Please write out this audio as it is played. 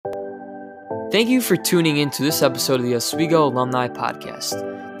Thank you for tuning in to this episode of the Oswego Alumni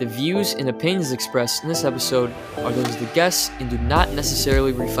Podcast. The views and opinions expressed in this episode are those of the guests and do not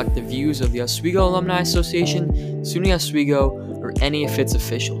necessarily reflect the views of the Oswego Alumni Association, SUNY Oswego, or any of its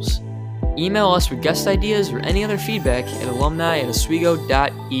officials. Email us with guest ideas or any other feedback at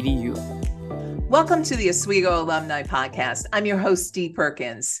alumni@oswego.edu. Welcome to the Oswego Alumni Podcast. I'm your host, Dee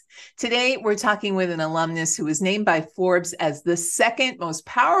Perkins. Today, we're talking with an alumnus who was named by Forbes as the second most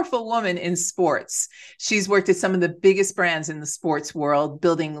powerful woman in sports. She's worked at some of the biggest brands in the sports world,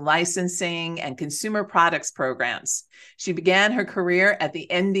 building licensing and consumer products programs. She began her career at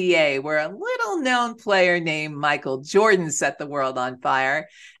the NBA, where a little-known player named Michael Jordan set the world on fire,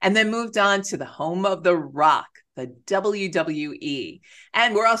 and then moved on to the home of The Rock, the WWE.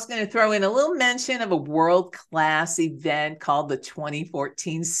 And we're also going to throw in a little mention of a world-class event called the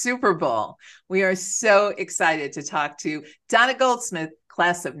 2014 Super Bowl. We are so excited to talk to Donna Goldsmith,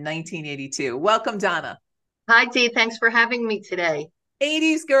 class of 1982. Welcome, Donna. Hi, Dee. Thanks for having me today.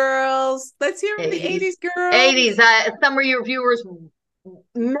 80s girls. Let's hear from the 80s girls. 80s. Some of your viewers,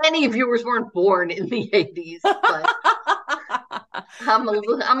 many viewers weren't born in the 80s, but I'm a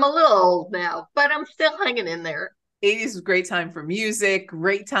little old now, but I'm still hanging in there. 80s was a great time for music,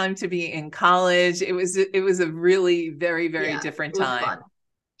 great time to be in college. It was a really very different time.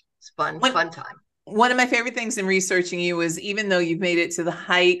 It's fun time. One of my favorite things in researching you was, even though you've made it to the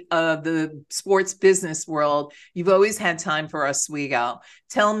height of the sports business world, you've always had time for Oswego.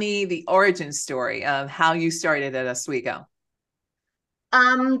 Tell me the origin story of how you started at Oswego.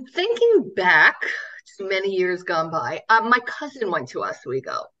 Thinking back to many years gone by, my cousin went to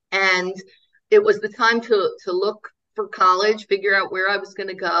Oswego, and it was the time to look for college, figure out where I was going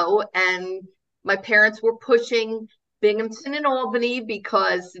to go. And my parents were pushing Binghamton and Albany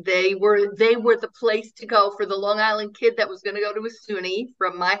because they were the place to go for the Long Island kid that was going to go to a SUNY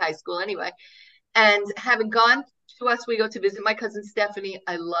from my high school anyway. And having gone to Oswego to visit my cousin Stephanie,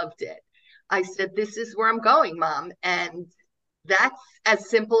 I loved it. I said, "This is where I'm going, Mom." And that's as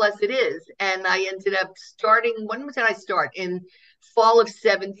simple as it is. And I ended up starting, when did I start? In fall of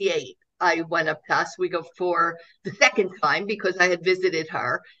 78. I went up to Oswego for the second time because I had visited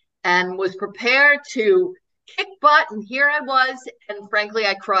her and was prepared to kick butt. And here I was. And frankly,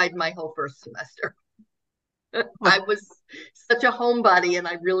 I cried my whole first semester. I was such a homebody and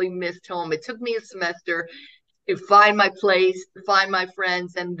I really missed home. It took me a semester to find my place, to find my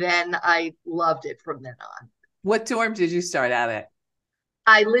friends. And then I loved it from then on. What dorm did you start out at?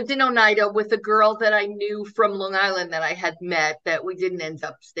 I lived in Oneida with a girl that I knew from Long Island that I had met, that we didn't end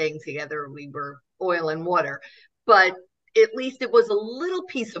up staying together. We were oil and water, but at least it was a little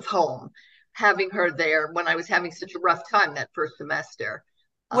piece of home having her there when I was having such a rough time that first semester.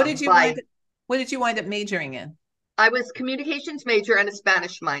 What did you wind up majoring in? I was communications major and a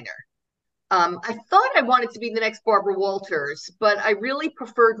Spanish minor. I thought I wanted to be the next Barbara Walters, but I really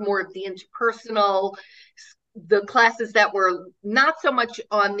preferred more of the interpersonal, the classes that were not so much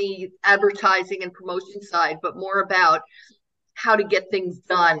on the advertising and promotion side, but more about how to get things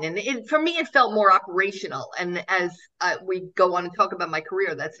done. And for me, it felt more operational. And as we go on and talk about my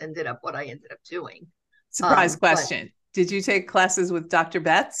career, that's ended up what I ended up doing. Surprise question. Did you take classes with Dr.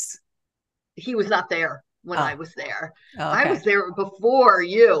 Betts? He was not there when I was there. Oh, okay. I was there before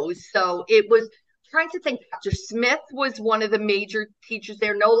you. So it was trying to think. Dr. Smith was one of the major teachers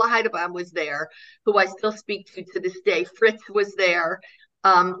there. Nola Heidebaum was there, who I still speak to this day. Fritz was there,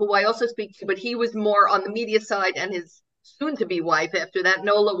 who I also speak to, but he was more on the media side, and his soon-to-be wife after that,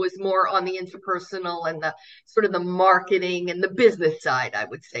 Nola, was more on the interpersonal and the sort of the marketing and the business side, I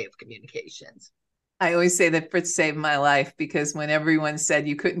would say, of communications. I always say that Fritz saved my life, because when everyone said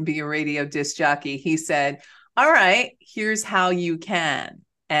you couldn't be a radio disc jockey, he said, "All right, here's how you can."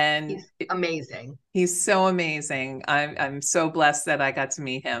 And he's amazing. He's so amazing. I'm so blessed that I got to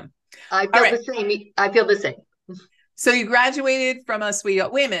meet him. I feel the same. So you graduated from Oswego.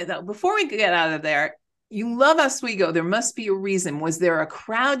 Wait a minute, though. Before we get out of there, you love Oswego. There must be a reason. Was there a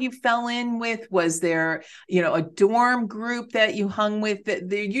crowd you fell in with? Was there, a dorm group that you hung with?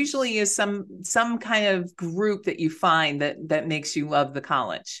 There usually is some kind of group that you find that makes you love the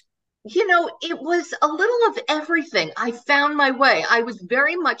college. It was a little of everything. I found my way. I was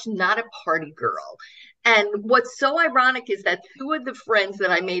very much not a party girl. And what's so ironic is that two of the friends that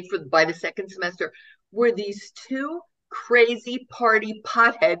I made by the second semester were these two crazy party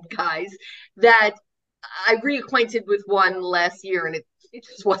pothead guys that I reacquainted with one last year, and it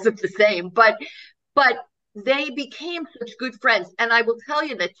just wasn't the same. But they became such good friends. And I will tell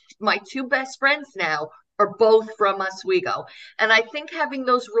you that my two best friends now are both from Oswego. And I think having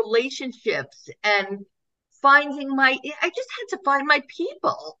those relationships and I just had to find my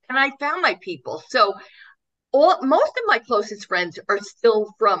people, and I found my people. So most of my closest friends are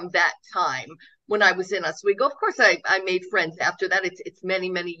still from that time when I was in Oswego. Of course, I made friends after that. It's many,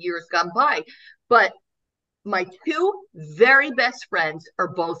 many years gone by, but my two very best friends are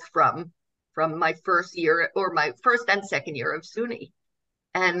both from my first year, or my first and second year of SUNY.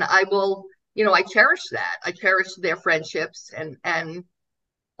 And I will, I cherish that. I cherish their friendships, and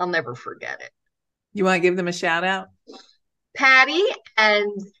I'll never forget it. You want to give them a shout out? Patty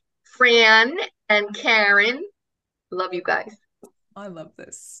and Fran and Karen. Love you guys. I love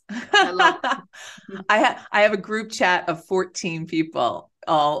this. I love it. I have a group chat of 14 people,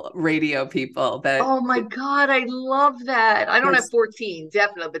 all radio people that. Oh my God, I love that. I don't have 14,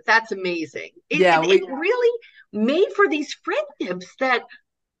 definitely, but that's amazing. It really made for these friendships that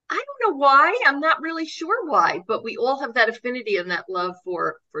I don't know why. I'm not really sure why, but we all have that affinity and that love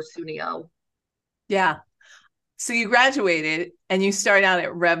for SUNY O. Yeah. So you graduated and you started out at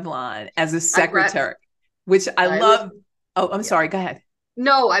Revlon as a secretary, which I love. I'm sorry. Go ahead.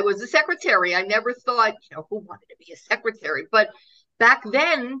 No, I was a secretary. I never thought, who wanted to be a secretary? But back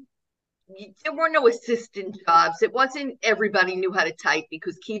then, there were no assistant jobs. It wasn't everybody knew how to type,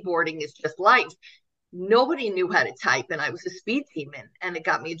 because keyboarding is just life. Nobody knew how to type, and I was a speed demon, and it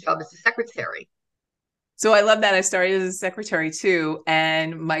got me a job as a secretary. So I love that. I started as a secretary too.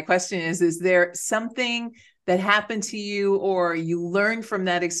 And my question is there something that happened to you or you learned from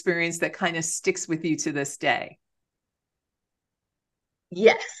that experience that kind of sticks with you to this day?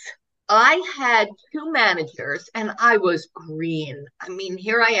 Yes. I had two managers, and I was green. I mean,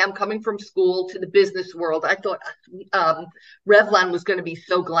 here I am coming from school to the business world. I thought Revlon was going to be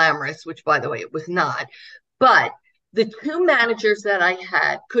so glamorous, which, by the way, it was not. But the two managers that I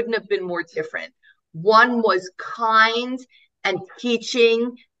had couldn't have been more different. One was kind and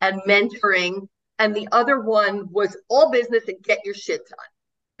teaching and mentoring, and the other one was all business and get your shit done,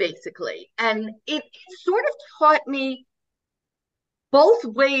 basically. And it sort of taught me both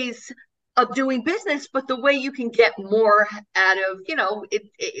ways of doing business, but the way you can get more out of,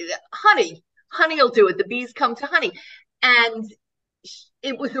 honey will do it. The bees come to honey. And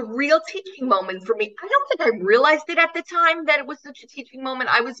it was a real teaching moment for me. I don't think I realized it at the time that it was such a teaching moment.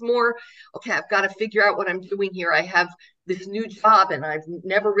 I was more, okay, I've got to figure out what I'm doing here. I have this new job, and I've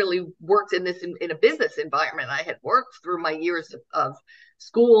never really worked in this in a business environment. I had worked through my years of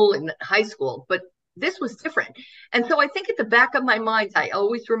school and high school, but this was different. And so I think at the back of my mind, I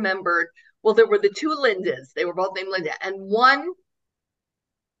always remembered, well, there were the two Lindas. They were both named Linda. And one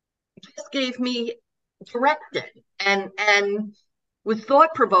just gave me direction and was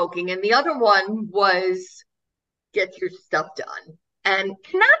thought-provoking. And the other one was get your stuff done. And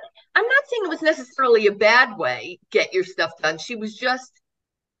I'm not saying it was necessarily a bad way, get your stuff done. She was just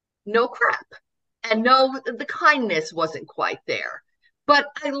no crap. And no, the kindness wasn't quite there. But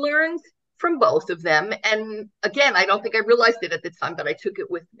I learned from both of them. And again, I don't think I realized it at the time, but I took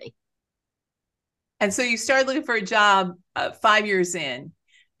it with me. And so you started looking for a job 5 years in,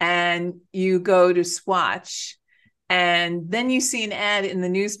 and you go to Swatch, and then you see an ad in the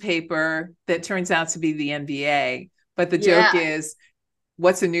newspaper that turns out to be the NBA. But the joke is,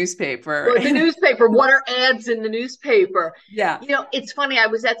 what's a newspaper? Well, the newspaper, what are ads in the newspaper? Yeah. It's funny. I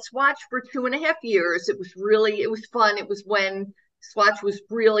was at Swatch for 2.5 years. It was fun. It was when Swatch was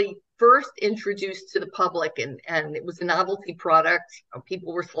really first introduced to the public, and it was a novelty product.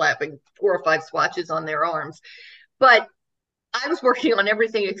 People were slapping 4 or 5 Swatches on their arms. But I was working on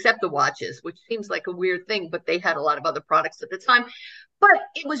everything except the watches, which seems like a weird thing, but they had a lot of other products at the time. But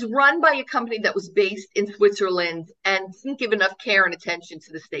it was run by a company that was based in Switzerland and didn't give enough care and attention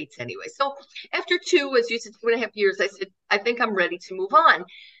to the States anyway. So after 2.5 years, I said, I think I'm ready to move on.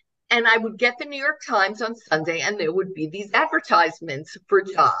 And I would get the New York Times on Sunday, and there would be these advertisements for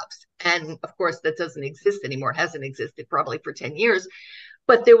jobs. And of course, that doesn't exist anymore, hasn't existed probably for 10 years.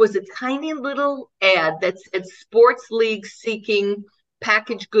 But there was a tiny little ad that said sports league seeking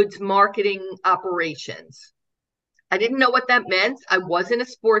packaged goods marketing operations. I didn't know what that meant. I wasn't a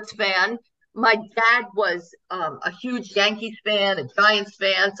sports fan. My dad was a huge Yankees fan, a Giants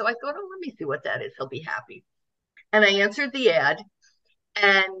fan. So I thought, let me see what that is. He'll be happy. And I answered the ad.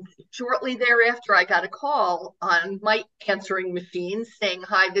 And shortly thereafter, I got a call on my answering machine saying,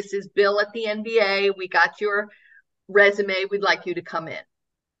 hi, this is Bill at the NBA. We got your resume. We'd like you to come in.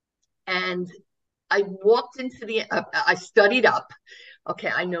 And I walked into I studied up.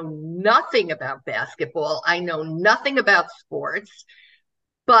 Okay, I know nothing about basketball. I know nothing about sports.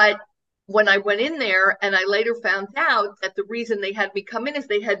 But when I went in there, and I later found out that the reason they had me come in is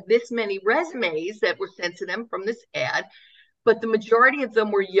they had this many resumes that were sent to them from this ad. But the majority of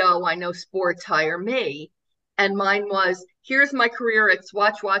them were, I know sports, hire me. And mine was, here's my career at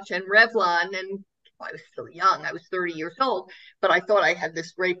Swatch Watch and Revlon. And I was still young. I was 30 years old, but I thought I had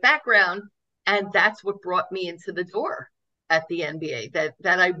this great background. And that's what brought me into the door at the NBA,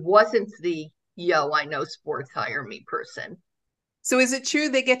 that I wasn't the, I know sports, hire me person. So is it true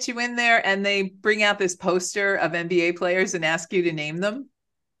they get you in there and they bring out this poster of NBA players and ask you to name them?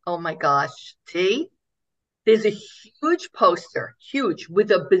 Oh my gosh, T, there's a huge poster, huge,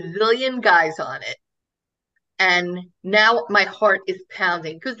 with a bazillion guys on it. And now my heart is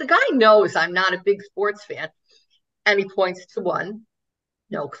pounding because the guy knows I'm not a big sports fan. And he points to one,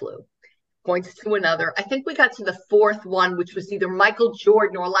 no clue. Points to another. I think we got to the fourth one, which was either Michael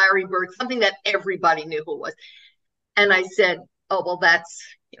Jordan or Larry Bird, something that everybody knew who it was. And I said, oh, well, that's,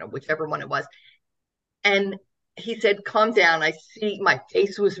 whichever one it was. And he said, calm down. I see my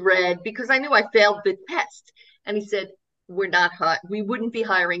face was red because I knew I failed the test. And he said, we wouldn't be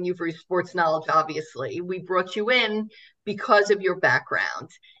hiring you for your sports knowledge, obviously. We brought you in because of your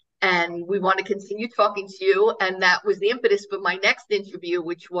background. And we want to continue talking to you. And that was the impetus for my next interview,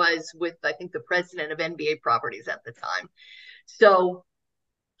 which was with, I think, the president of NBA Properties at the time. So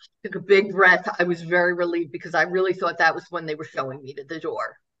I took a big breath. I was very relieved because I really thought that was when they were showing me to the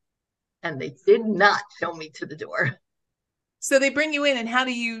door. And they did not show me to the door. So they bring you in, and how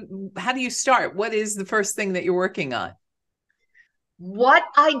do you start? What is the first thing that you're working on? What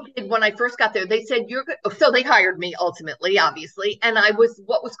I did when I first got there, they said, so they hired me ultimately, obviously, and I was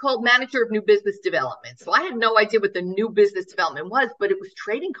what was called manager of new business development. So I had no idea what the new business development was, but it was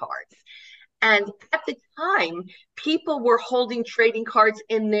trading cards. And at the time, people were holding trading cards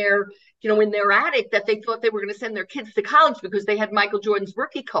in their attic that they thought they were going to send their kids to college because they had Michael Jordan's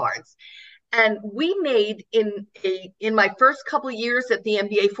rookie cards. And we made in my first couple of years at the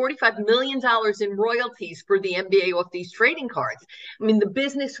NBA, $45 million in royalties for the NBA off these trading cards. I mean, the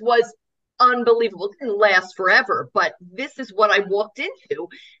business was unbelievable. It didn't last forever, but this is what I walked into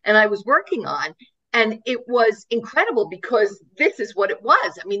and I was working on. And it was incredible because this is what it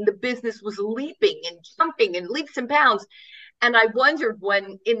was. I mean, the business was leaping and jumping and leaps and bounds. And I wondered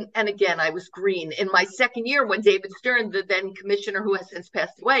and again, I was green in my second year when David Stern, the then commissioner who has since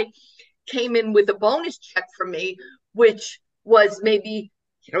passed away, came in with a bonus check for me, which was maybe,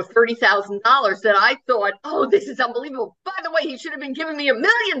 $30,000 that I thought, oh, this is unbelievable. By the way, he should have been giving me $1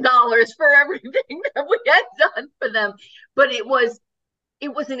 million for everything that we had done for them. But it was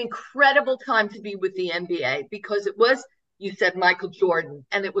an incredible time to be with the NBA because it was, you said Michael Jordan,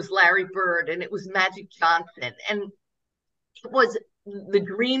 and it was Larry Bird, and it was Magic Johnson, and it was the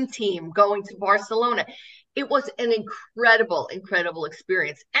dream team going to Barcelona. It was an incredible, incredible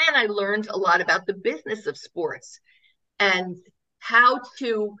experience. And I learned a lot about the business of sports and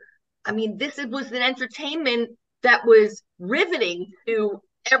this was an entertainment that was riveting to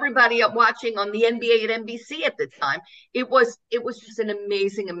everybody watching on the NBA at NBC at the time. It was just an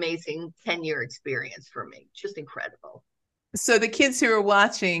amazing, amazing 10-year experience for me. Just incredible. So the kids who are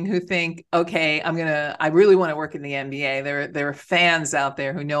watching who think, okay, I really want to work in the NBA. There are fans out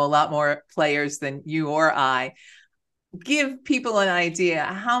there who know a lot more players than you or I. Give people an idea.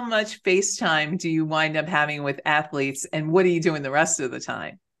 How much FaceTime do you wind up having with athletes, and what are you doing the rest of the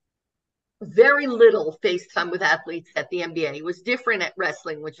time? Very little FaceTime with athletes at the NBA. It was different at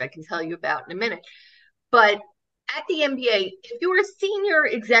wrestling, which I can tell you about in a minute. But at the NBA, if you were a senior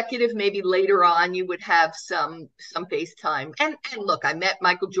executive, maybe later on, you would have some FaceTime. And look, I met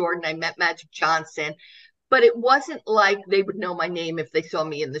Michael Jordan, I met Magic Johnson, but it wasn't like they would know my name if they saw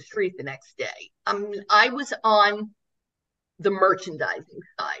me in the street the next day. I was on the merchandising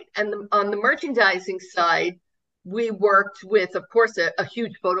side. And on the merchandising side, we worked with, of course, a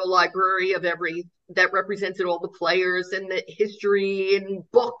huge photo library of that represented all the players and the history and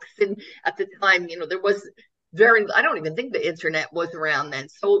books. And at the time, there was I don't even think the internet was around then.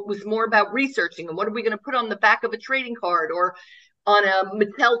 So it was more about researching and what are we going to put on the back of a trading card or on a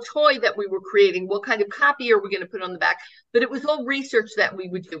Mattel toy that we were creating? What kind of copy are we going to put on the back? But it was all research that we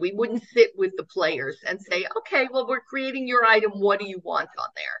would do. We wouldn't sit with the players and say, okay, well, we're creating your item. What do you want on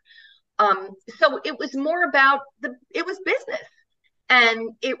there? So it was more about it was business. And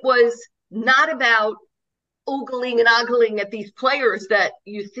it was not about ogling and ogling at these players that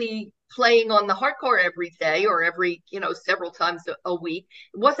you see playing on the hardcore every day or every, several times a week.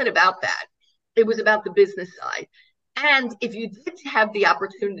 It wasn't about that. It was about the business side. And if you did have the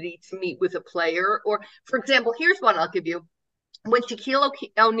opportunity to meet with a player, or for example, here's one I'll give you. When Shaquille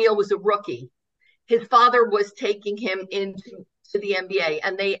O'Neal was a rookie, his father was taking him into the NBA,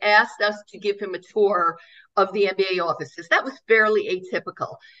 and they asked us to give him a tour of the NBA offices. That was fairly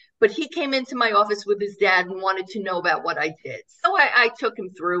atypical. But he came into my office with his dad and wanted to know about what I did. So I took him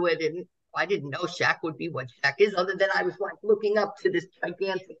through it. And I didn't know Shaq would be what Shaq is, other than I was like looking up to this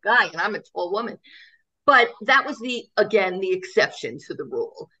gigantic guy, and I'm a tall woman. But that was again, the exception to the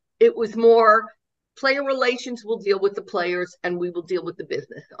rule. It was more player relations will deal with the players and we will deal with the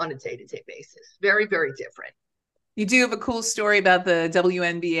business on a day-to-day basis. Very, very different. You do have a cool story about the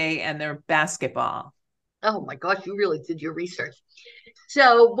WNBA and their basketball. Oh my gosh, you really did your research.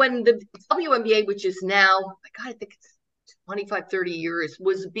 So when the WNBA, which is now, I think it's 25, 30 years,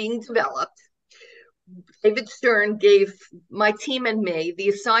 was being developed, David Stern gave my team and me the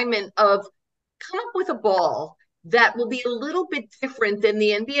assignment of come up with a ball that will be a little bit different than the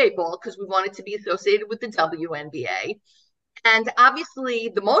NBA ball, because we want it to be associated with the WNBA. And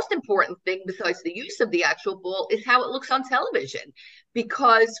obviously, the most important thing, besides the use of the actual ball, is how it looks on television.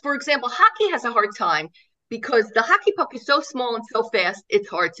 Because, for example, hockey has a hard time because the hockey puck is so small and so fast, it's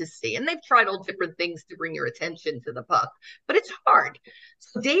hard to see. And they've tried all different things to bring your attention to the puck, but it's hard.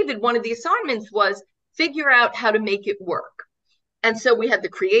 So David, one of the assignments was figure out how to make it work. And so we had the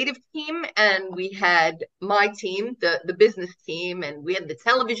creative team and we had my team, the business team, and we had the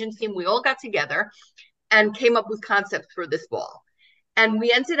television team. We all got together and came up with concepts for this ball. And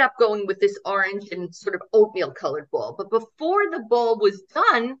we ended up going with this orange and sort of oatmeal colored ball. But before the ball was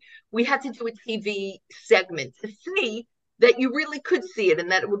done, we had to do a TV segment to see that you really could see it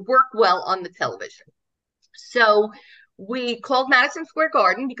and that it would work well on the television. So we called Madison Square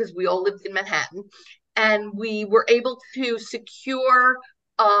Garden because we all lived in Manhattan. And we were able to secure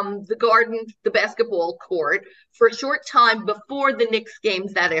the Garden, the basketball court, for a short time before the Knicks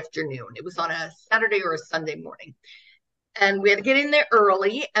games that afternoon. It was on a Saturday or a Sunday morning. And we had to get in there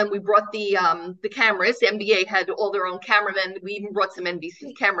early, and we brought the cameras. The NBA had all their own cameramen. We even brought some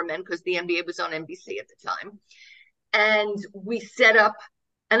NBC cameramen because the NBA was on NBC at the time. And we set up,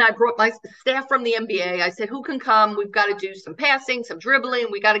 and I brought my staff from the NBA. I said, who can come? We've got to do some passing, some dribbling.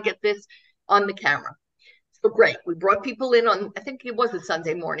 We got to get this on the camera. So great. We brought people in on, I think it was a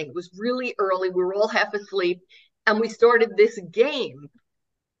Sunday morning. It was really early. We were all half asleep, and we started this game.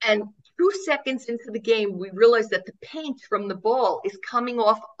 And 2 seconds into the game, we realized that the paint from the ball is coming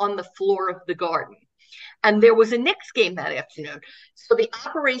off on the floor of the Garden. And there was a Knicks game that afternoon. So the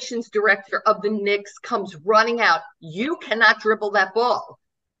operations director of the Knicks comes running out. You cannot dribble that ball.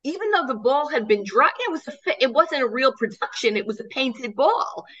 Even though the ball had been dry, it wasn't a real production. It was a painted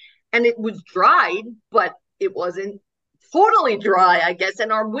ball. And it was dried, but it wasn't totally dry, I guess.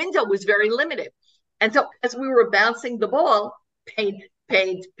 And our window was very limited. And so as we were bouncing the ball, paint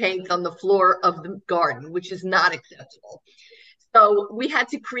on the floor of the Garden, which is not acceptable. So we had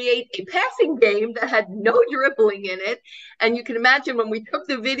to create a passing game that had no dribbling in it. And you can imagine when we took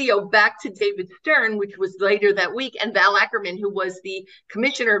the video back to David Stern, which was later that week, and Val Ackerman, who was the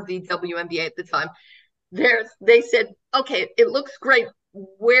commissioner of the WNBA at the time, they said, okay, it looks great.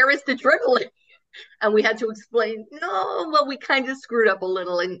 Where is the dribbling? And we had to explain, no, well, we kind of screwed up a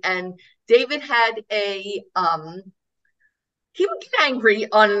little. And David had he would get angry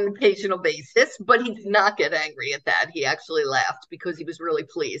on an occasional basis, but he did not get angry at that. He actually laughed because he was really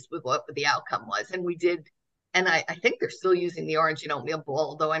pleased with what the outcome was. And we did, and I think they're still using the orange and oatmeal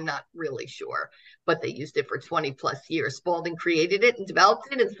ball, although I'm not really sure. But they used it for 20 plus years. Spalding created it and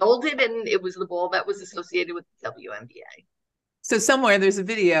developed it and sold it, and it was the ball that was associated with the WNBA. So somewhere there's a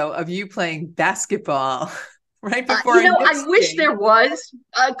video of you playing basketball right before. I wish there was,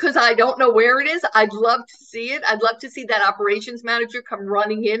 because I don't know where it is. I'd love to see it. I'd love to see that operations manager come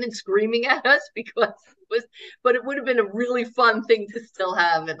running in and screaming at us but it would have been a really fun thing to still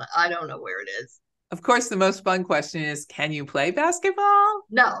have, and I don't know where it is. Of course, the most fun question is, can you play basketball?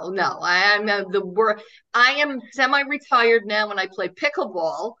 No. I am semi-retired now, and I play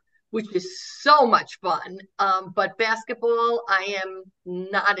pickleball, which is so much fun. But basketball, I am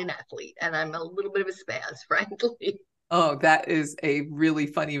not an athlete, and I'm a little bit of a spaz, frankly. Oh, that is a really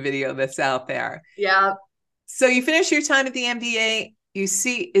funny video that's out there. Yeah. So you finish your time at the NBA. You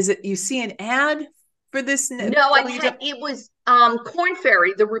see an ad for this? No, it was Korn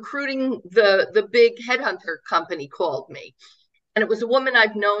Ferry, the big headhunter company, called me. And it was a woman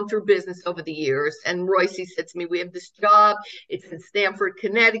I've known through business over the years. And Royce said to me, we have this job. It's in Stamford,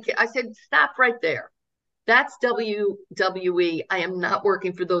 Connecticut. I said, stop right there. That's WWE. I am not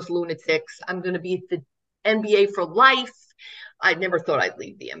working for those lunatics. I'm going to be at the NBA for life. I never thought I'd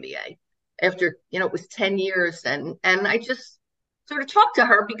leave the NBA after, it was 10 years. And I just sort of talked to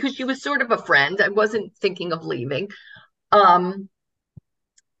her because she was sort of a friend. I wasn't thinking of leaving.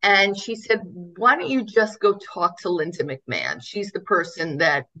 And she said, why don't you just go talk to Linda McMahon? She's the person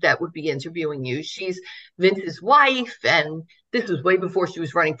that would be interviewing you. She's Vince's wife. And this was way before she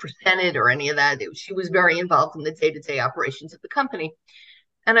was running for Senate or any of that. She was very involved in the day-to-day operations of the company.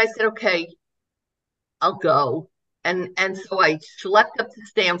 And I said, okay, I'll go. And so I schlepped up to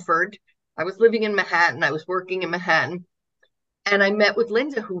Stanford. I was living in Manhattan. I was working in Manhattan. And I met with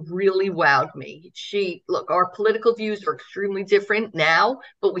Linda, who really wowed me. Look, our political views are extremely different now,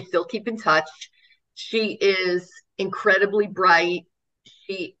 but we still keep in touch. She is incredibly bright.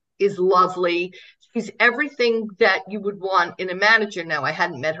 She is lovely. She's everything that you would want in a manager. Now, I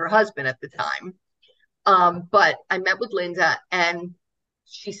hadn't met her husband at the time, but I met with Linda, and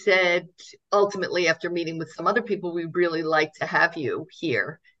she said, ultimately, after meeting with some other people, we'd really like to have you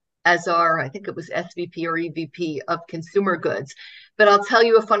here as our, I think it was SVP or EVP of consumer goods. But I'll tell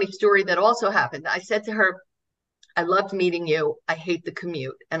you a funny story that also happened. I said to her, I loved meeting you. I hate the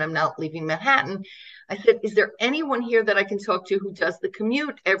commute, and I'm not leaving Manhattan. I said, is there anyone here that I can talk to who does the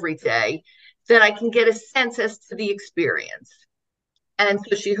commute every day that I can get a sense as to the experience? And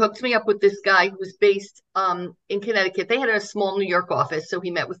so she hooked me up with this guy who was based in Connecticut. They had a small New York office, so he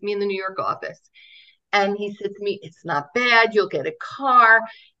met with me in the New York office. And he said to me, it's not bad. You'll get a car.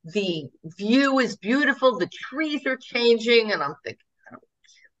 The view is beautiful. The trees are changing. And I'm thinking, I don't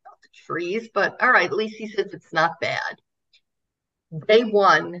care about the trees, but all right, at least he says it's not bad. Day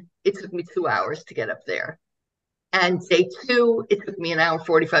one, it took me 2 hours to get up there. And day two, it took me an hour and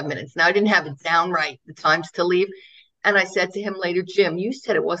 45 minutes. Now, I didn't have it down right, the times to leave. And I said to him later, Jim, you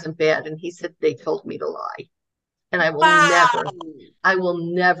said it wasn't bad. And he said, they told me to lie. And I will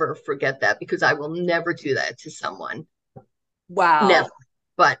never forget that, because I will never do that to someone. Wow. Never.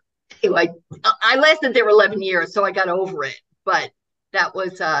 But anyway, I lasted there 11 years, so I got over it. But that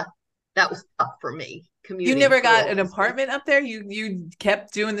was tough for me. You never got an apartment up there? You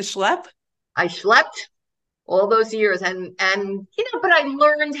kept doing the schlep? I slept all those years, and but I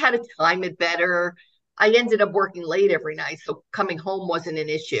learned how to time it better. I ended up working late every night, so coming home wasn't an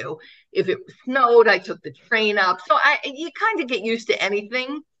issue. If it snowed, I took the train up. So you kind of get used to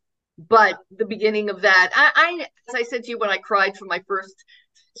anything. But the beginning of that, as I said to you when I cried for my first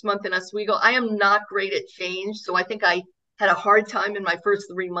 6 months in Oswego, I am not great at change. So I think I had a hard time in my first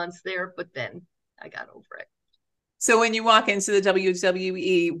 3 months there, but then I got over it. So when you walk into the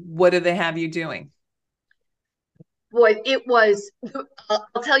WWE, what do they have you doing? Boy, it was,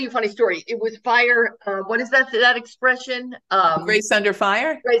 I'll tell you a funny story. It was fire. What is that expression? Grace under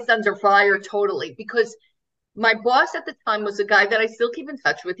fire? Grace under fire, totally. Because my boss at the time was a guy that I still keep in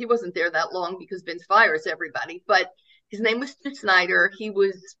touch with. He wasn't there that long because Vince fires everybody. But his name was Stu Snyder. He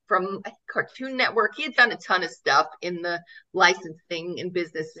was from, I think, Cartoon Network. He had done a ton of stuff in the licensing and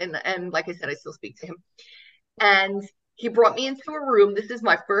business. And like I said, I still speak to him. And he brought me into a room. This is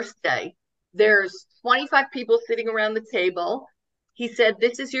my first day. There's 25 people sitting around the table. He said,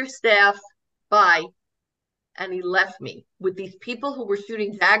 this is your staff. Bye. And he left me with these people who were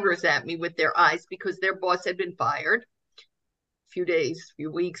shooting daggers at me with their eyes because their boss had been fired a few days, few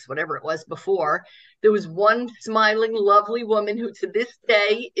weeks, whatever it was before. There was one smiling, lovely woman who to this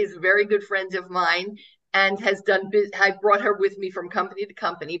day is very good friends of mine and has done, I brought her with me from company to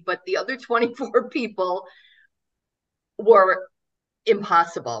company, but the other 24 people were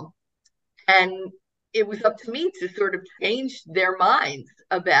impossible. And it was up to me to sort of change their minds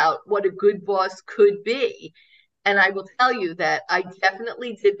about what a good boss could be. And I will tell you that I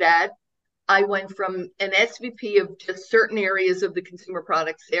definitely did that. I went from an SVP of just certain areas of the consumer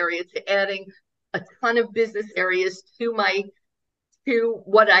products area to adding a ton of business areas to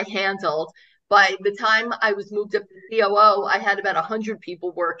what I handled. By the time I was moved up to COO, I had about 100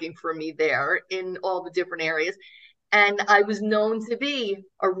 people working for me there in all the different areas. And I was known to be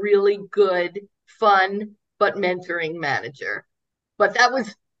a really good, fun, but mentoring manager. But that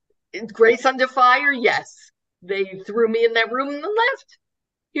was grace under fire. Yes. They threw me in that room and left.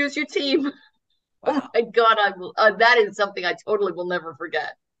 Here's your team. Wow. Oh my God. That is something I totally will never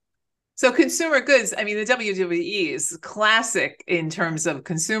forget. So consumer goods, I mean, the WWE is classic in terms of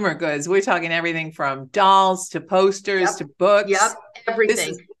consumer goods. We're talking everything from dolls to posters to books. Yep, everything.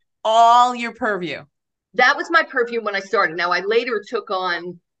 This is all your purview. That was my purview when I started. Now, I later took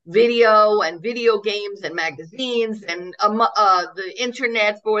on video and video games and magazines and the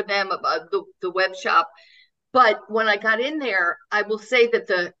internet for them, the web shop. But when I got in there, I will say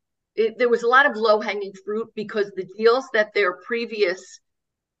that there was a lot of low-hanging fruit because the deals that their previous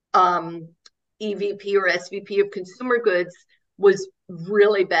EVP or SVP of consumer goods was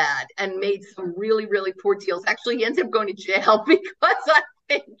really bad and made some really, really poor deals. Actually, he ended up going to jail because I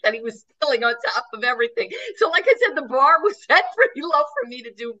think that he was stealing on top of everything. So like I said, the bar was set pretty low for me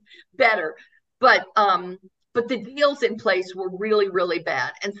to do better. But the deals in place were really, really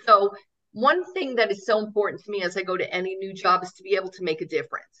bad. And so one thing that is so important to me as I go to any new job is to be able to make a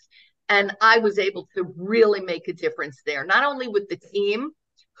difference. And I was able to really make a difference there, not only with the team,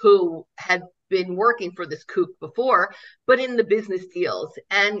 who had been working for this kook before, but in the business deals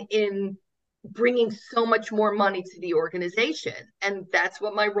and in bringing so much more money to the organization. And that's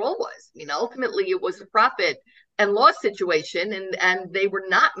what my role was. I mean, ultimately, it was a profit and loss situation, and they were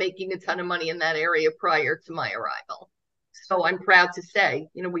not making a ton of money in that area prior to my arrival. So I'm proud to say,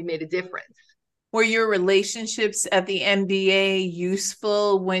 we made a difference. Were your relationships at the NBA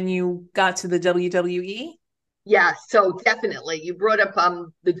useful when you got to the WWE? Yeah, so definitely. You brought up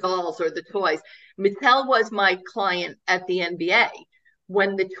the dolls or the toys. Mattel was my client at the NBA.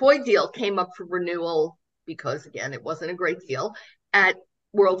 When the toy deal came up for renewal, because again, it wasn't a great deal, at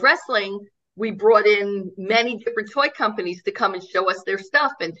World Wrestling, we brought in many different toy companies to come and show us their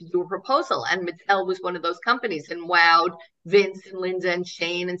stuff and to do a proposal. And Mattel was one of those companies and wowed Vince and Linda and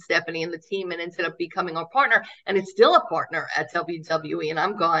Shane and Stephanie and the team and ended up becoming our partner. And it's still a partner at WWE. And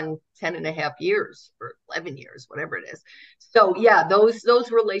I'm gone 10 and a half years or 11 years, whatever it is. So yeah,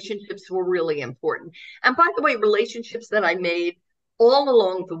 those relationships were really important. And by the way, relationships that I made all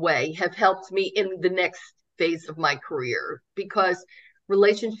along the way have helped me in the next phase of my career, because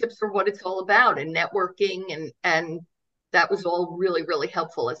relationships are what it's all about, and networking, and that was all really, really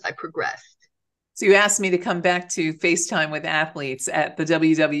helpful as I progressed. So you asked me to come back to FaceTime with athletes at the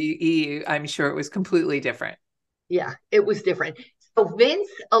WWE. I'm sure it was completely different. Yeah, it was different. So Vince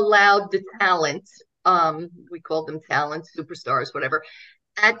allowed the talent, we called them talent, superstars, whatever,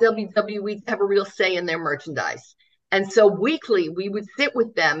 at WWE to have a real say in their merchandise. And so weekly, we would sit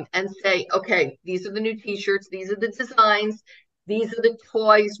with them and say, okay, these are the new t-shirts. These are the designs. These are the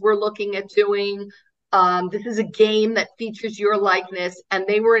toys we're looking at doing. This is a game that features your likeness. And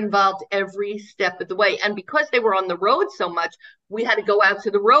they were involved every step of the way. And because they were on the road so much, we had to go out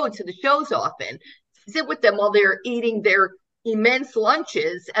to the road, to the shows often, sit with them while they're eating their immense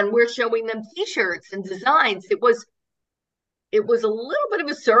lunches. And we're showing them t-shirts and designs. It was a little bit of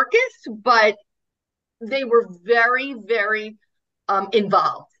a circus, but they were very, very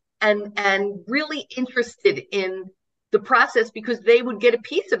involved and really interested in the process, because they would get a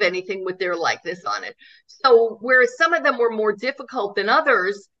piece of anything with their likeness on it. So whereas some of them were more difficult than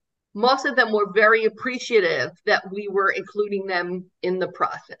others, most of them were very appreciative that we were including them in the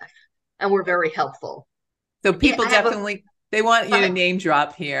process, and were very helpful. So people definitely, they want you to name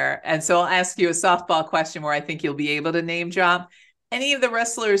drop here. And so I'll ask you a softball question where I think you'll be able to name drop. Any of the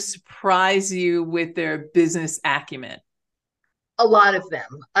wrestlers surprise you with their business acumen? A lot of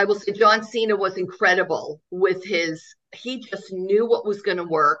them. I will say John Cena was incredible with he just knew what was going to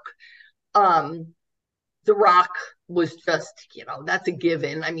work. The Rock was just, that's a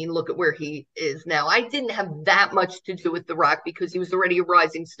given. I mean, look at where he is now. I didn't have that much to do with The Rock because he was already a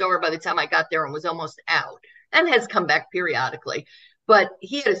rising star by the time I got there and was almost out, and has come back periodically. But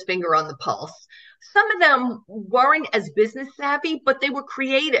he had his finger on the pulse. Some of them weren't as business savvy, but they were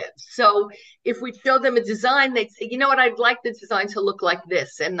creative. So if we show them a design, they'd say, you know what, I'd like the design to look like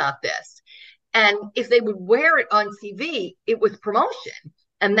this and not this. And if they would wear it on TV, it was promotion.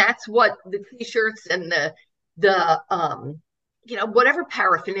 And that's what the t-shirts and the whatever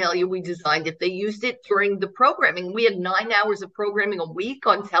paraphernalia we designed, if they used it during the programming, we had 9 hours of programming a week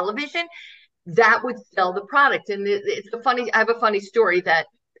on television, that would sell the product. And I have a funny story that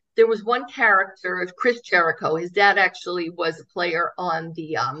there was one character, Chris Jericho. His dad actually was a player on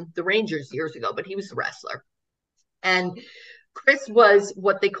the Rangers years ago, but he was a wrestler. And Chris was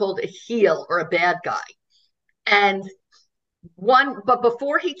what they called a heel, or a bad guy. But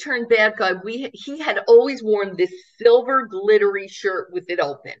before he turned bad guy, he had always worn this silver glittery shirt with it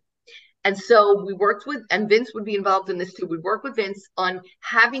open. And so we worked with, and Vince would be involved in this too. We'd work with Vince on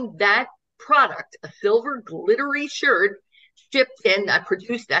having that product, a silver glittery shirt, shipped in. I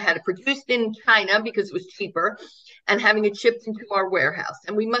had it produced in China because it was cheaper, and having it shipped into our warehouse.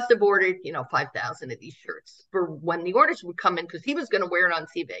 And we must have ordered, 5,000 of these shirts for when the orders would come in, because he was going to wear it on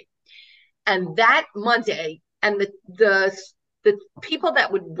TV. And that Monday, and the people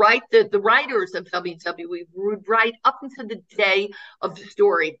that would write, the writers of WWE would write up until the day of the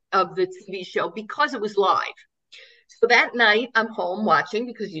story of the TV show, because it was live. So that night I'm home watching,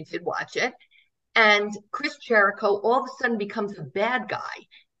 because you did watch it. And Chris Jericho all of a sudden becomes a bad guy,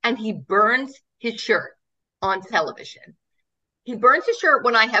 and he burns his shirt on television. He burns his shirt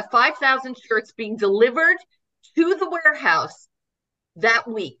when I have 5,000 shirts being delivered to the warehouse that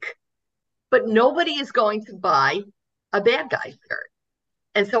week. But nobody is going to buy a bad guy shirt.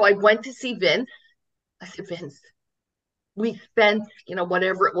 And so I went to see Vince. I said, Vince, we spent,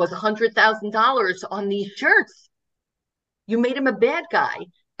 whatever it was, $100,000 on these shirts. You made him a bad guy.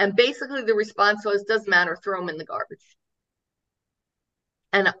 And basically the response was, doesn't matter, throw them in the garbage.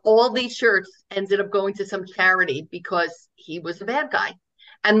 And all these shirts ended up going to some charity because he was a bad guy.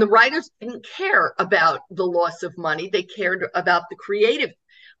 And the writers didn't care about the loss of money. They cared about the creative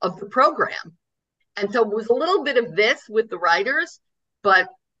of the program. And so it was a little bit of this with the writers, but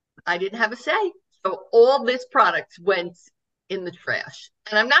I didn't have a say. So all this product went in the trash.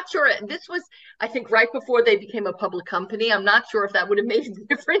 And I'm not sure, this was, I think, right before they became a public company. I'm not sure if that would have made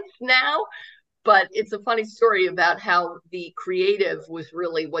a difference now, but it's a funny story about how the creative was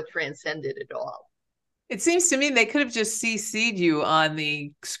really what transcended it all. It seems to me they could have just CC'd you on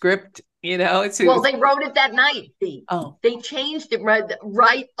the script, you know. Well, they wrote it that night. They changed it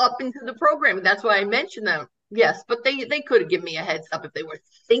right up into the program. That's why I mentioned them. Yes, but they could have given me a heads up if they were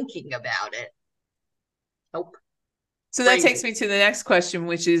thinking about it. Nope. So that takes me to the next question,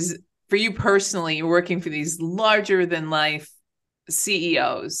 which is, for you personally, you're working for these larger than life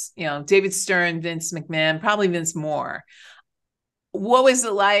CEOs, you know, David Stern, Vince McMahon, probably Vince Moore. What was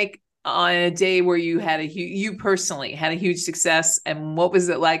it like on a day where you had you personally had a huge success, and what was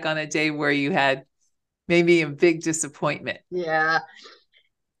it like on a day where you had maybe a big disappointment? Yeah.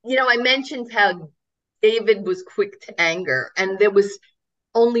 You know, I mentioned how David was quick to anger, and there was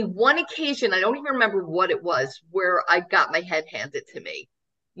only one occasion, I don't even remember what it was, where I got my head handed to me.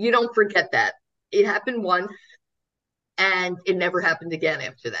 You don't forget that. It happened once, and it never happened again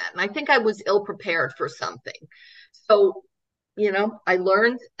after that. And I think I was ill prepared for something. So, you know, I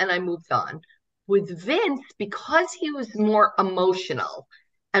learned and I moved on. With Vince, because he was more emotional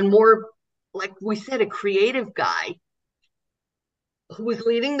and more, like we said, a creative guy who was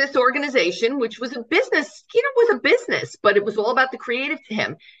leading this organization, which was a business, you know, was a business, but it was all about the creative to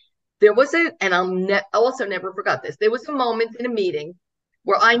him. There was and I'll also never forgot this. There was a moment in a meeting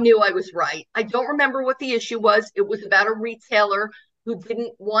where I knew I was right. I don't remember what the issue was. It was about a retailer who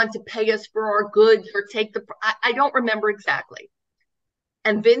didn't want to pay us for our goods or take I don't remember exactly.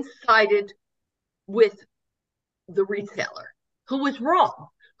 And Vince sided with the retailer who was wrong,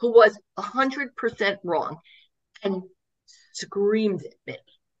 who was 100% wrong, and screamed at me.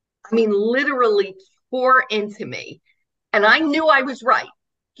 I mean, literally tore into me. And I knew I was right.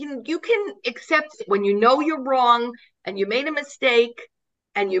 You can accept it when you know you're wrong and you made a mistake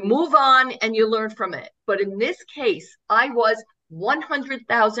and you move on and you learn from it. But in this case, I was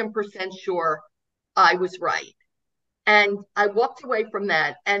 100,000% sure I was right. And I walked away from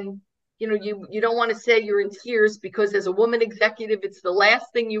that. And you know, you don't want to say you're in tears, because as a woman executive, it's the last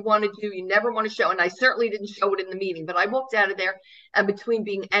thing you want to do. You never want to show. And I certainly didn't show it in the meeting, but I walked out of there, and between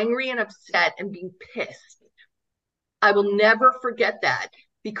being angry and upset and being pissed, I will never forget that,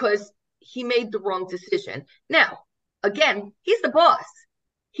 because he made the wrong decision. Now, again, he's the boss.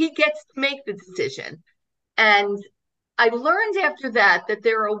 He gets to make the decision. And I learned after that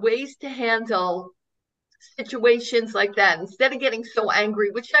there are ways to handle situations like that. Instead of getting so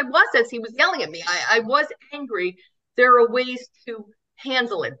angry, which I was as he was yelling at me, I was angry. There are ways to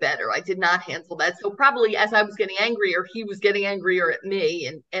handle it better. I did not handle that. So probably as I was getting angrier, he was getting angrier at me,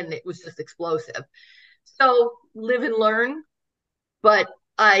 and it was just explosive. So live and learn, but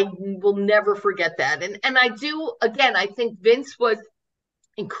I will never forget that. And I do, again, I think Vince was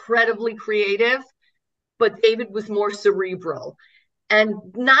incredibly creative, but David was more cerebral. And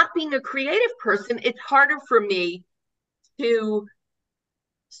not being a creative person, it's harder for me to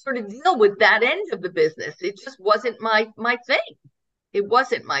sort of deal with that end of the business. It just wasn't my thing. It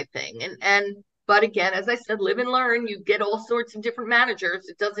wasn't my thing. But again, as I said, live and learn. You get all sorts of different managers.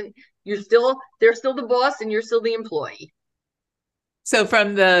 They're still the boss and you're still the employee. So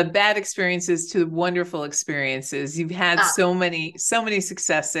from the bad experiences to wonderful experiences, you've had so many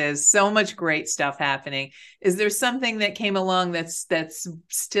successes, so much great stuff happening. Is there something that came along that's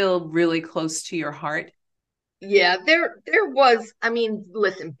still really close to your heart? Yeah, there was. I mean,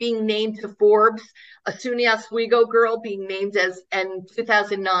 listen, being named to Forbes, a SUNY Oswego girl being named in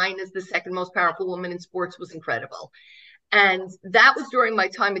 2009 as the second most powerful woman in sports was incredible. And that was during my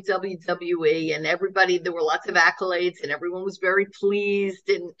time at WWE, and there were lots of accolades and everyone was very pleased,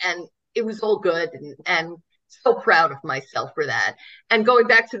 and it was all good, and so proud of myself for that. And going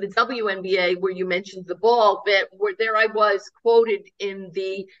back to the WNBA, where you mentioned the ball bit, where there I was quoted in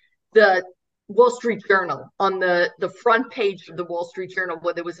the Wall Street Journal, on the front page of the Wall Street Journal,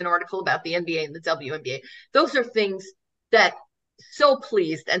 where there was an article about the NBA and the WNBA. Those are things that so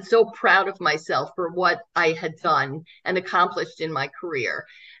pleased and so proud of myself for what I had done and accomplished in my career.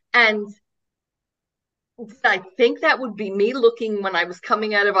 And I think that would be me looking when I was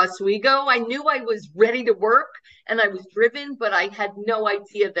coming out of Oswego. I knew I was ready to work and I was driven, but I had no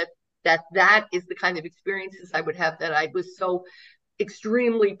idea that is the kind of experiences I would have, that I was so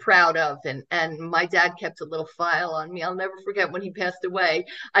extremely proud of. And my dad kept a little file on me. I'll never forget when he passed away.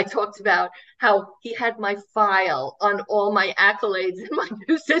 I talked about how he had my file on all my accolades, and my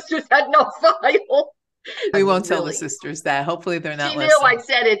two sisters had no file. We won't tell the sisters that. Hopefully they're not listening. She knew I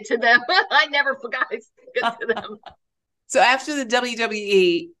said it to them. I never forgot I said it to them. So after the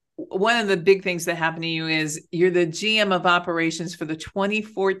WWE, one of the big things that happened to you is you're the GM of operations for the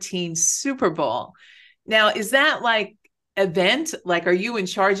 2014 Super Bowl. Now, is that like event? Like, are you in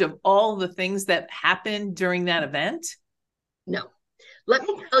charge of all the things that happened during that event? No. Let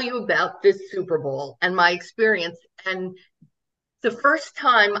me tell you about this Super Bowl and my experience. And the first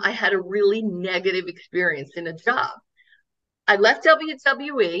time I had a really negative experience in a job. I left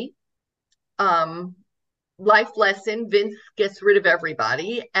WWE, life lesson, Vince gets rid of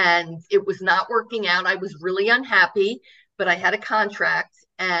everybody, and it was not working out. I was really unhappy, but I had a contract,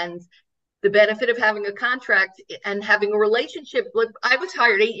 and the benefit of having a contract and having a relationship, I was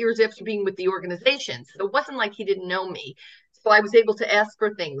hired 8 years after being with the organization. So it wasn't like he didn't know me. So I was able to ask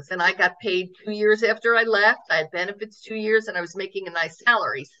for things, and I got paid 2 years after I left. I had benefits 2 years, and I was making a nice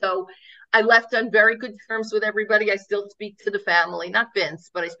salary. So I left on very good terms with everybody. I still speak to the family, not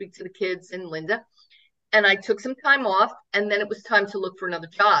Vince, but I speak to the kids and Linda. And I took some time off, and then it was time to look for another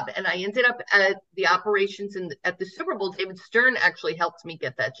job. And I ended up at the operations at the Super Bowl. David Stern actually helped me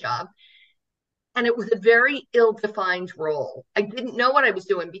get that job. And it was a very ill-defined role. I didn't know what I was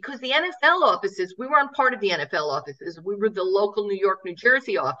doing because the NFL offices, we weren't part of the NFL offices. We were the local New York, New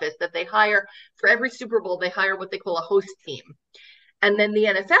Jersey office that they hire for every Super Bowl. They hire what they call a host team. And then the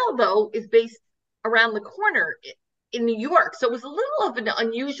NFL, though, is based around the corner in New York. So it was a little of an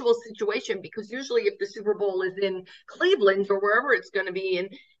unusual situation because usually if the Super Bowl is in Cleveland or wherever it's going to be in,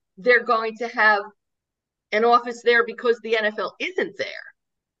 they're going to have an office there because the NFL isn't there.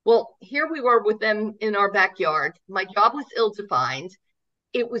 Well, here we were with them in our backyard. My job was ill-defined.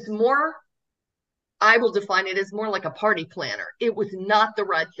 It was more, I will define it as more like a party planner. It was not the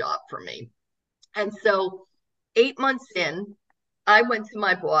right job for me. And so 8 months in, I went to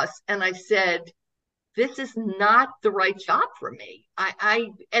my boss and I said, this is not the right job for me. I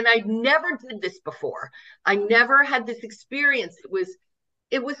never did this before. I never had this experience.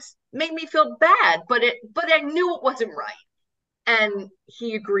 It was made me feel bad, but I knew it wasn't right. And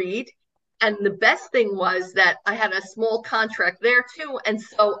he agreed. And the best thing was that I had a small contract there too. And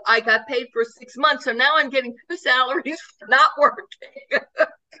so I got paid for 6 months. So now I'm getting 2 salaries for not working.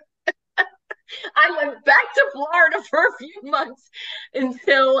 I went back to Florida for a few months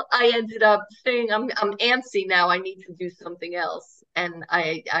until I ended up saying, I'm antsy now. I need to do something else. And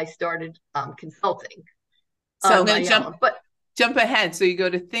I started consulting. So I'm going to jump ahead. So you go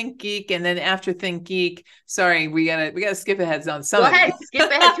to Think Geek, and then after Think Geek, sorry, we gotta skip ahead on some. Go ahead,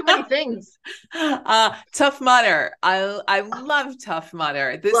 skip ahead. Too many things. Tough Mudder. I love Tough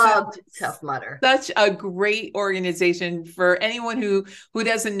Mudder. Loved Tough Mudder. Such a great organization. For anyone who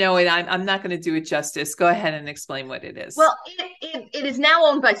doesn't know it, I'm not going to do it justice. Go ahead and explain what it is. Well, it is now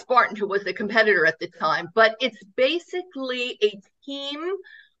owned by Spartan, who was a competitor at the time, but it's basically a team.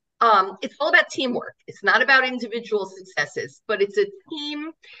 It's all about teamwork. It's not about individual successes, but it's a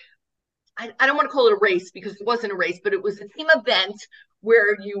team. I don't want to call it a race because it wasn't a race, but it was a team event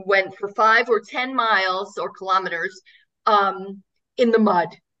where you went for 5 or 10 miles or kilometers in the mud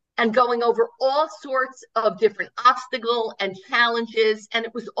and going over all sorts of different obstacles and challenges. And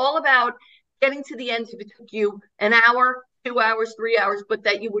it was all about getting to the end. If it took you an hour, 2 hours, 3 hours, but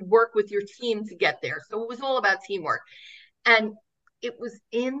that you would work with your team to get there. So it was all about teamwork. And it was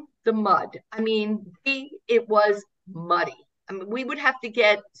in the mud. I mean, it was muddy. I mean, we would have to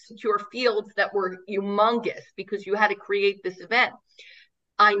get secure fields that were humongous because you had to create this event.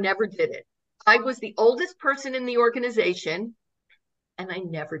 I never did it. I was the oldest person in the organization, and I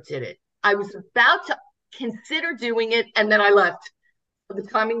never did it. I was about to consider doing it, and then I left. The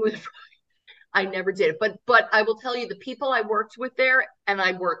timing was right. I never did it. But I will tell you, the people I worked with there, and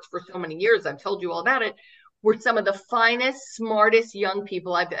I worked for so many years, I've told you all about it, were some of the finest, smartest young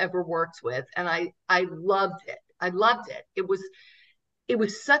people I've ever worked with. And I loved it. I loved it. It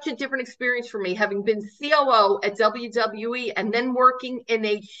was such a different experience for me, having been COO at WWE and then working in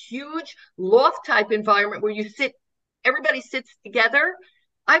a huge loft type environment where everybody sits together.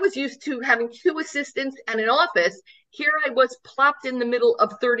 I was used to having 2 assistants and an office. Here I was plopped in the middle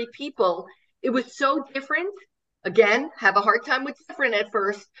of 30 people. It was so different. Again, have a hard time with different at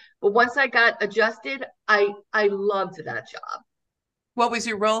first, but once I got adjusted, I loved that job. What was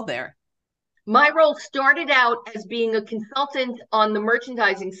your role there? My role started out as being a consultant on the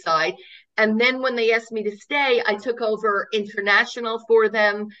merchandising side. And then when they asked me to stay, I took over international for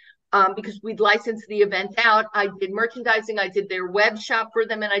them, because we'd licensed the event out. I did merchandising, I did their web shop for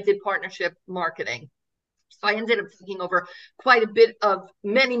them, and I did partnership marketing. So I ended up taking over quite a bit of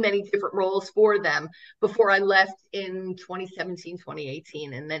many, many different roles for them before I left in 2017,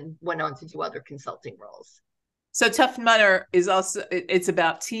 2018, and then went on to do other consulting roles. So Tough Mudder is also, it's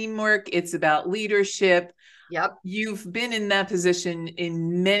about teamwork. It's about leadership. Yep. You've been in that position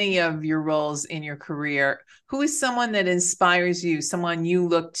in many of your roles in your career. Who is someone that inspires you, someone you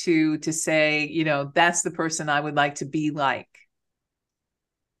look to say, you know, that's the person I would like to be like?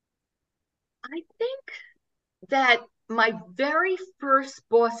 I think that my very first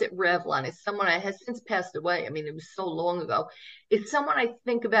boss at Revlon is someone I has since passed away. I mean, it was so long ago. It's someone I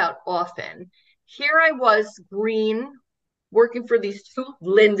think about often. Here I was, green, working for these two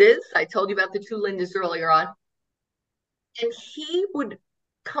Lindas. I told you about the two Lindas earlier on. And he would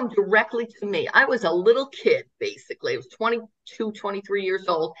come directly to me. I was a little kid, basically. I was 22, 23 years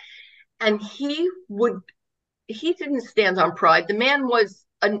old. And he didn't stand on pride. The man was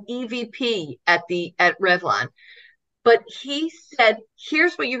an EVP at Revlon. But he said,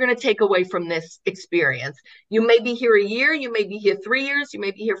 here's what you're going to take away from this experience. You may be here a year, you may be here 3 years, you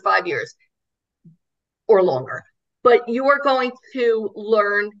may be here 5 years or longer, but you are going to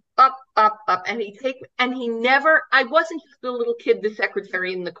learn up. And I wasn't just a little kid, the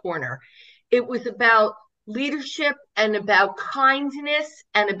secretary in the corner. It was about leadership and about kindness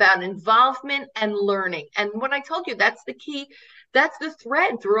and about involvement and learning. And when I told you, that's the key, that's the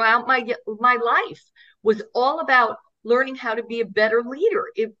thread throughout my life, was all about learning how to be a better leader.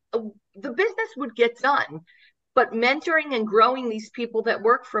 The business would get done, but mentoring and growing these people that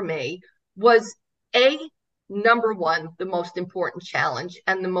work for me was number one, the most important challenge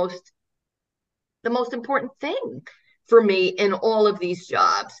and the most important thing for me in all of these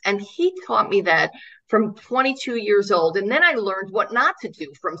jobs. And he taught me that from 22 years old. And then I learned what not to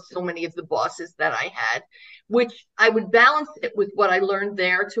do from so many of the bosses that I had, which I would balance it with what I learned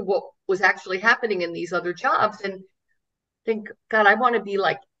there to what was actually happening in these other jobs, and think, God, I want to be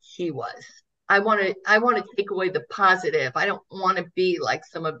like he was. I want to take away the positive. I don't want to be like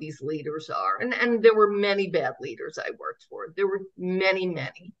some of these leaders are. And there were many bad leaders I worked for. There were many,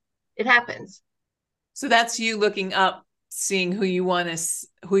 many. It happens. So that's you looking up, seeing who you want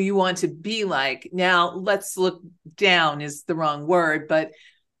to be like. Now, let's look down is the wrong word, but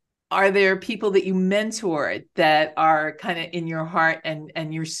are there people that you mentored that are kind of in your heart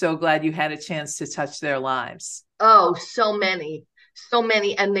and you're so glad you had a chance to touch their lives? Oh, so many.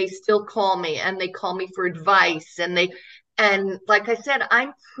 And they still call me, and they call me for advice. And like I said,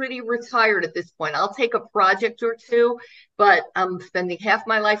 I'm pretty retired at this point. I'll take a project or two, but I'm spending half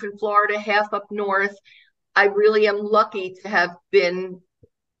my life in Florida, half up north. I really am lucky to have been,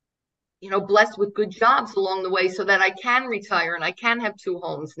 blessed with good jobs along the way so that I can retire and I can have two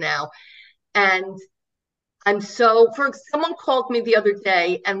homes now. And someone called me the other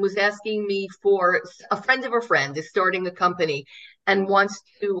day and was asking me for a friend of a friend is starting a company and wants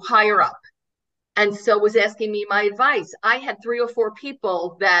to hire up. And so was asking me my advice. I had 3 or 4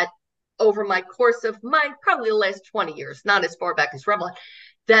 people that over my course of probably the last 20 years, not as far back as Revlon,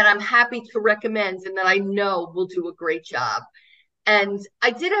 that I'm happy to recommend and that I know will do a great job. And I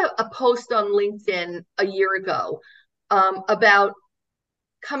did a post on LinkedIn a year ago about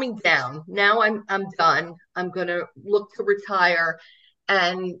coming down. Now I'm done. I'm going to look to retire.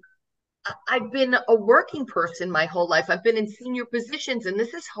 And I've been a working person my whole life. I've been in senior positions, and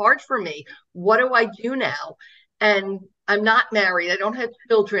this is hard for me. What do I do now? And I'm not married. I don't have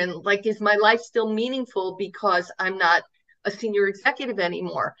children. Like, is my life still meaningful because I'm not a senior executive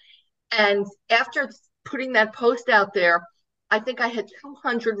anymore? And after putting that post out there, I think I had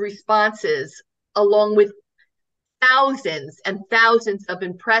 200 responses along with thousands and thousands of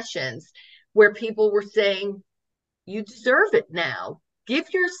impressions where people were saying, you deserve it now. Give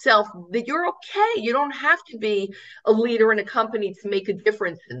yourself that you're okay. You don't have to be a leader in a company to make a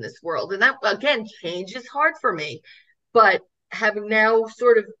difference in this world. And that, again, change is hard for me. But having now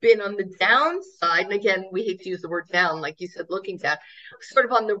sort of been on the downside, and again, we hate to use the word down, like you said, looking down, sort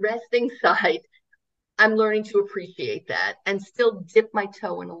of on the resting side, I'm learning to appreciate that and still dip my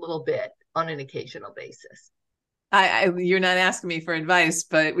toe in a little bit on an occasional basis. You're not asking me for advice,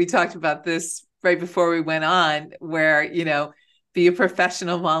 but we talked about this right before we went on, where, be a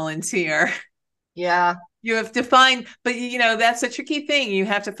professional volunteer. Yeah. You have to find, but that's a tricky thing. You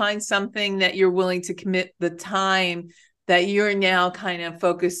have to find something that you're willing to commit the time that you're now kind of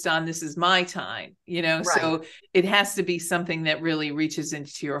focused on. This is my time, right. So it has to be something that really reaches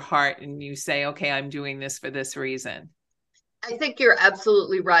into your heart and you say, okay, I'm doing this for this reason. I think you're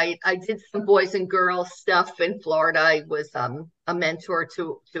absolutely right. I did some boys and girls stuff in Florida. I was a mentor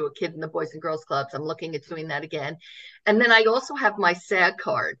to a kid in the Boys and Girls Clubs. I'm looking at doing that again. And then I also have my SAG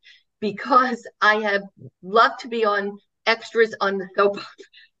card because I have loved to be on extras on the soap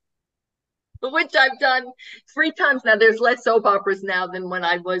opera, which I've done 3 times now. There's less soap operas now than when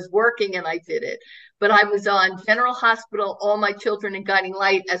I was working and I did it. But I was on General Hospital, All My Children and Guiding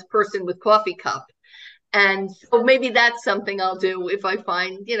Light as Person with Coffee Cup. And so maybe that's something I'll do if I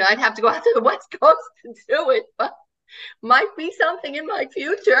find, I'd have to go out to the West Coast to do it, but might be something in my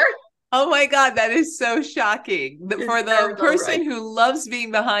future. Oh my God, that is so shocking. For the person who loves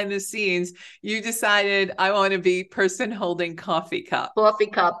being behind the scenes, you decided I want to be person holding coffee cup. Coffee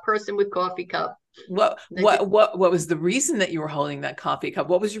cup, person with coffee cup. What was the reason that you were holding that coffee cup?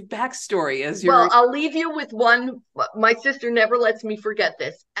 What was your backstory Well, I'll leave you with one. My sister never lets me forget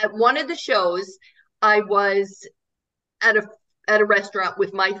this. At one of the shows, I was at a restaurant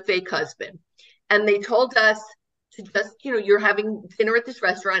with my fake husband, and they told us to just, you're having dinner at this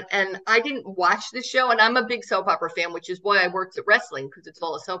restaurant. And I didn't watch the show, and I'm a big soap opera fan, which is why I worked at wrestling, because it's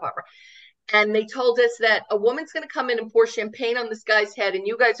all a soap opera. And they told us that a woman's going to come in and pour champagne on this guy's head, and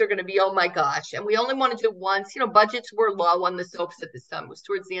you guys are going to be, oh my gosh. And we only wanted to do it once. Budgets were low on the soaps at this time. It was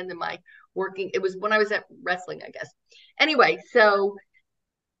towards the end of my working. It was when I was at wrestling, I guess. Anyway, so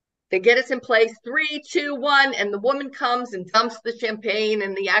they get us in place, 3, 2, 1, and the woman comes and dumps the champagne,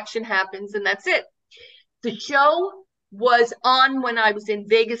 and the action happens, and that's it. The show was on when I was in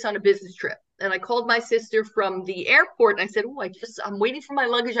Vegas on a business trip, and I called my sister from the airport, and I said, I'm waiting for my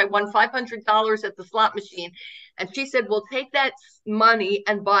luggage. I won $500 at the slot machine. And she said, well, take that money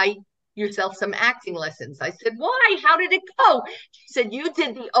and buy yourself some acting lessons. I said, why? How did it go? She said, you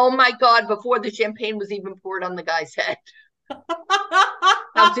did the, oh my God, before the champagne was even poured on the guy's head.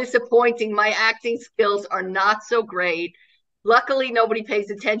 How disappointing. My acting skills are not so great. Luckily, nobody pays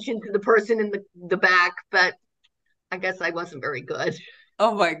attention to the person in the back, but I guess I wasn't very good.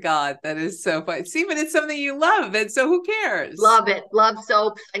 Oh my God, that is so funny. See, but it's something you love, and so who cares? Love it. Love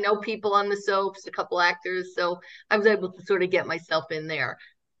soaps. I know people on the soaps, a couple actors, so I was able to sort of get myself in there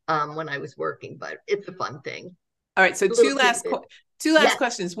when I was working, but it's a fun thing. All right, so two last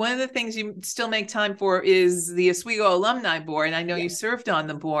questions. One of the things you still make time for is the Oswego Alumni Board, and I know you served on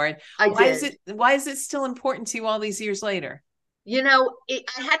the board. Why is it still important to you all these years later? I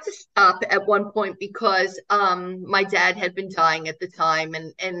had to stop at one point because my dad had been dying at the time,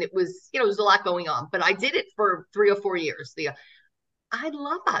 and it was, it was a lot going on, but I did it for 3 or 4 years. I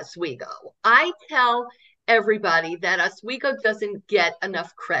love Oswego. I tell everybody that Oswego doesn't get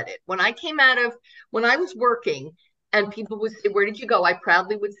enough credit. When I was working and people would say, where did you go? I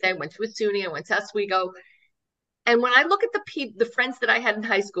proudly would say, I went to SUNY, I went to Oswego. And when I look at the friends that I had in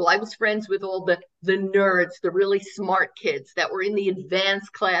high school, I was friends with all the nerds, the really smart kids that were in the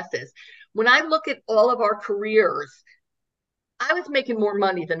advanced classes. When I look at all of our careers, I was making more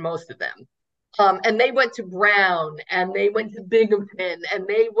money than most of them. And they went to Brown, and they went to Binghamton, and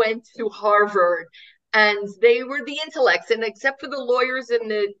they went to Harvard, and they were the intellects. And except for the lawyers and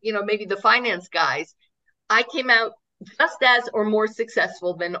the, maybe the finance guys, I came out just as or more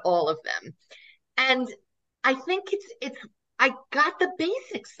successful than all of them. And I think I got the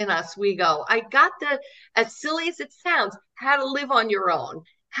basics in Oswego. I got as silly as it sounds, how to live on your own,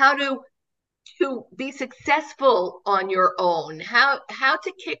 how to be successful on your own, how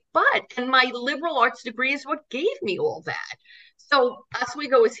to kick butt. And my liberal arts degree is what gave me all that. So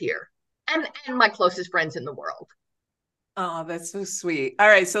Oswego is here, and my closest friends in the world. Oh, that's so sweet. All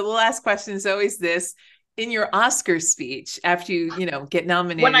right. So the last question is always this. In your Oscar speech, after you get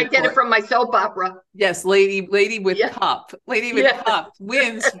nominated, when I get it from my soap opera, yes, lady with cup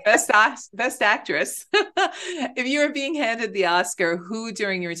wins best actress. If you were being handed the Oscar, who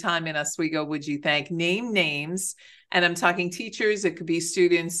during your time in Oswego would you thank? Name names, and I'm talking teachers. It could be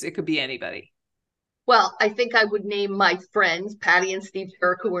students. It could be anybody. Well, I think I would name my friends Patty and Steve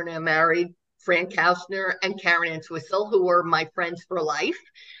Turk, who are now married, Fran Kausner and Karen Entwistle, who were my friends for life.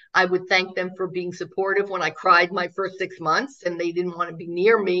 I would thank them for being supportive when I cried my first 6 months and they didn't want to be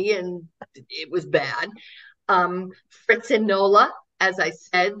near me, and it was bad. Fritz and Nola, as I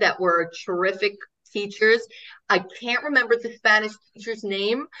said, that were terrific teachers. I can't remember the Spanish teacher's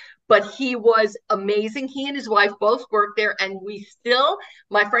name, but he was amazing. He and his wife both worked there, and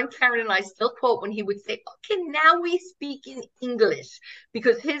my friend Karen and I still quote when he would say, okay, now we speak in English,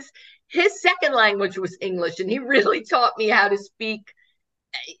 because his second language was English, and he really taught me how to speak.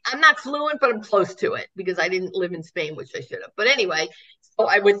 I'm not fluent, but I'm close to it because I didn't live in Spain, which I should have. But anyway, so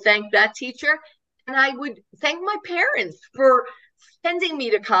I would thank that teacher, and I would thank my parents for sending me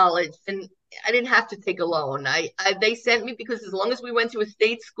to college and I didn't have to take a loan. They sent me because as long as we went to a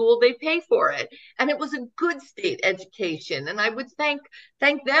state school, they pay for it. And it was a good state education. And I would thank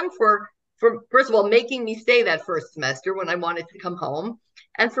them for first of all, making me stay that first semester when I wanted to come home,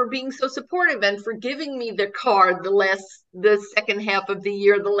 and for being so supportive and for giving me the car the second half of the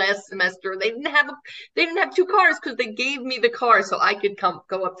year, the last semester. They didn't have two cars because they gave me the car so I could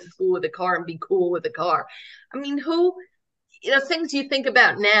go up to school with a car and be cool with a car. I mean, things you think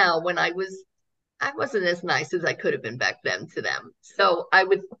about now when I wasn't as nice as I could have been back then to them. So I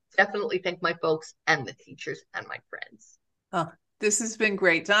would definitely thank my folks and the teachers and my friends. Oh, this has been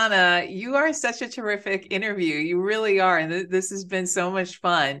great. Donna, you are such a terrific interview. You really are. And this has been so much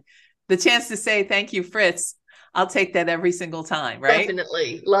fun. The chance to say thank you, Fritz, I'll take that every single time, right?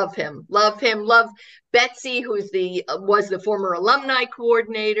 Definitely. Love him. Love Betsy, was the former alumni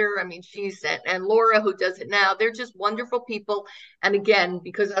coordinator. I mean, and Laura, who does it now. They're just wonderful people. And again,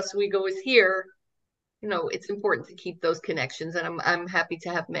 because Oswego is here, it's important to keep those connections. And I'm happy to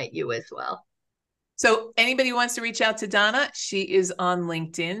have met you as well. So anybody wants to reach out to Donna, she is on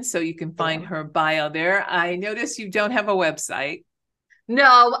LinkedIn, so you can find her bio there. I notice you don't have a website.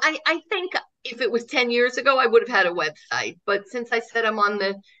 No, I think if it was 10 years ago, I would have had a website. But since I said I'm on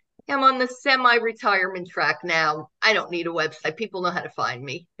the semi-retirement track now, I don't need a website. People know how to find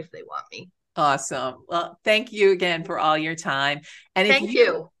me if they want me. Awesome. Well, thank you again for all your time. And thank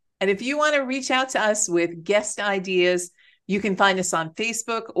you. And if you want to reach out to us with guest ideas, you can find us on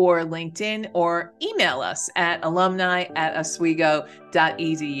Facebook or LinkedIn, or email us at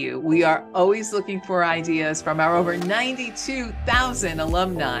alumni@oswego.edu. We are always looking for ideas from our over 92,000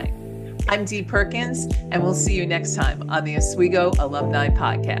 alumni. I'm Dee Perkins, and we'll see you next time on the Oswego Alumni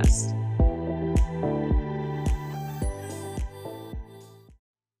Podcast.